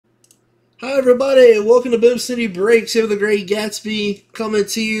Hi everybody, welcome to Boom City Breaks here with the Great Gatsby, coming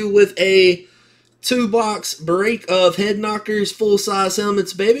to you with a 2-box break of HeadKnockers full-size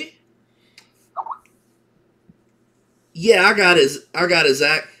helmets, baby. Yeah, I got it,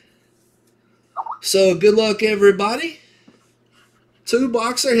 Zach. So good luck everybody.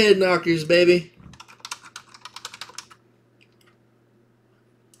 2-boxer HeadKnockers, baby.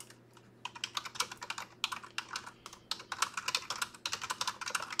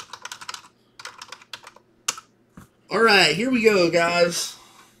 Alright, here we go, guys.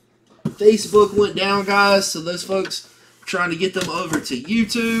 Facebook went down, guys, so those folks are trying to get them over to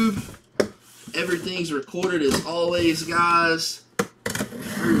YouTube. Everything's recorded as always, guys.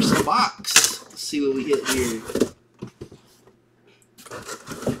 Here's the box. Let's see what we get here.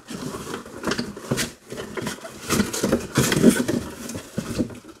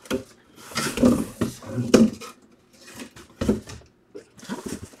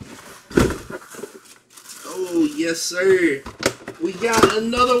 Oh, yes, sir. We got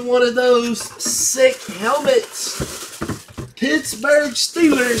another one of those sick helmets. Pittsburgh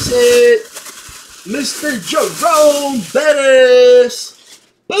Steelers hit. Mr. Jerome Bettis.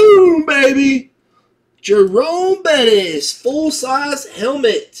 Boom, baby. Jerome Bettis. Full-size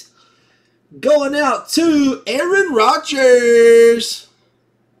helmet. Going out to Aaron Rodgers.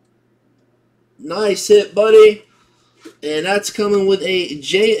 Nice hit, buddy. And that's coming with a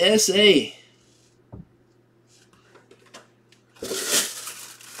JSA.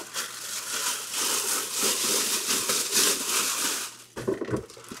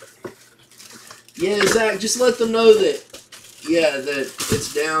 Yeah, Zach, just let them know that, that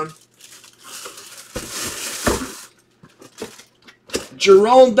it's down.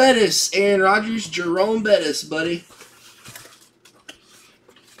 Jerome Bettis, Aaron Rodgers, Jerome Bettis, buddy.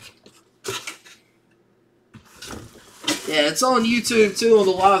 Yeah, it's on YouTube, too, on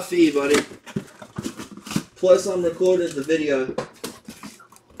the live feed, buddy. Plus, I'm recording the video.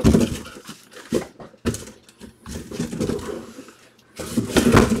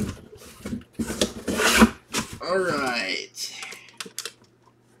 Alright.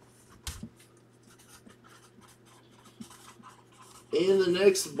 And the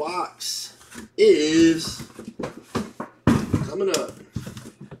next box is coming up.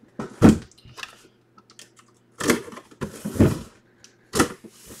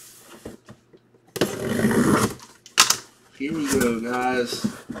 Here we go, guys.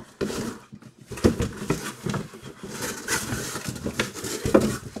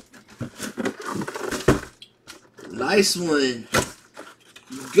 Nice one.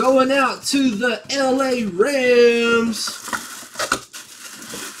 Going out to the LA Rams.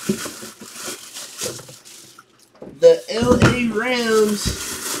 The LA Rams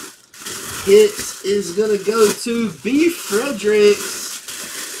hit is going to go to B. Fredericks.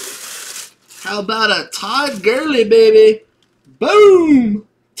 How about a Todd Gurley, baby? Boom!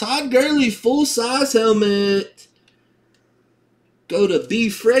 Todd Gurley full-size helmet. Go to B.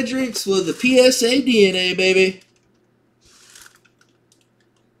 Fredericks with the PSA DNA, baby.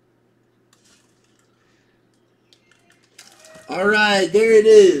 Alright, there it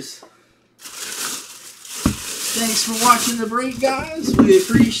is. Thanks for watching the break, guys. We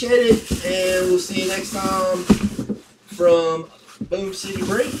appreciate it. And we'll see you next time from Boom City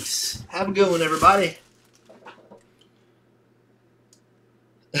Breaks. Have a good one, everybody.